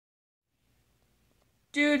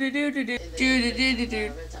Do do do do do do do do do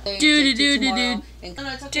do do do.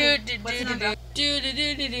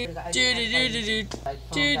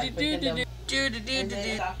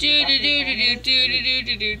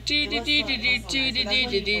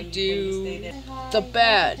 The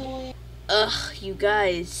bad. Ugh, you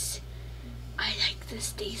guys. I like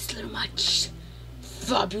this day so much.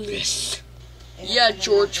 Fabulous. Yeah,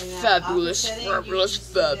 George, fabulous, fabulous,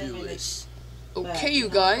 fabulous. Okay, you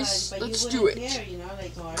guys, let's do it.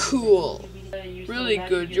 Cool. Really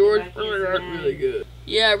good, George. Really good.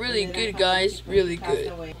 Yeah, really good, guys. Really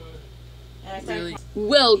good. Really.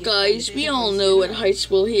 Well, guys, we all know what heights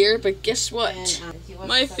will hear, but guess what?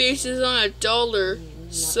 My face is on $1.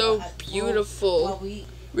 So beautiful.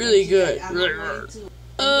 Really good.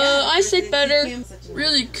 I said better.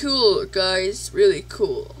 Really cool, guys. Really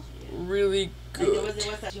cool. Really good.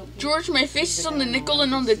 George, my face is on the nickel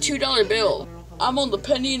and on the $2 bill. I'm on the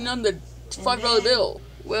penny and on the $5 bill.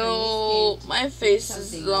 Well, my face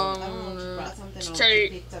is on...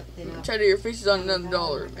 Teddy, your face is on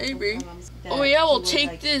 $1. Maybe. Oh yeah, well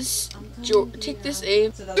take this. Take this,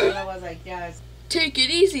 Abe. Take it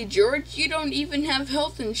easy, George. You don't even have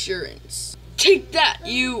health insurance. Take that,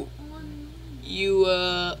 you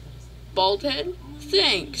bald head.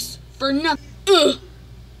 Thanks for nothing. Ugh.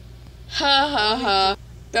 Ha ha ha.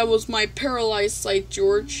 That was my paralyzed sight,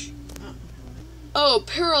 George. Oh,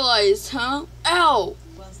 paralyzed, huh? Ow!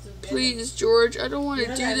 Please, George, I don't want to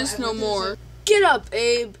do this no more. Get up,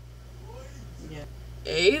 Abe.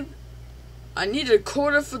 Abe? I need a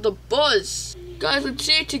quarter for the bus. Guys, let's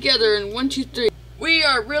say it together in 1, 2, 3. We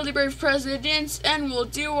are really brave presidents, and we'll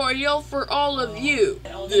do our yell for all of you.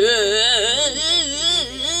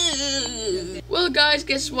 Well, guys,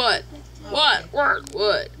 guess what? What?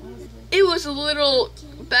 It was a little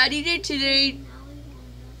baddie day today.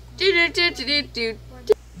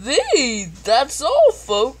 That's all,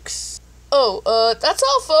 folks. Oh, that's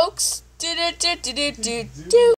all, folks.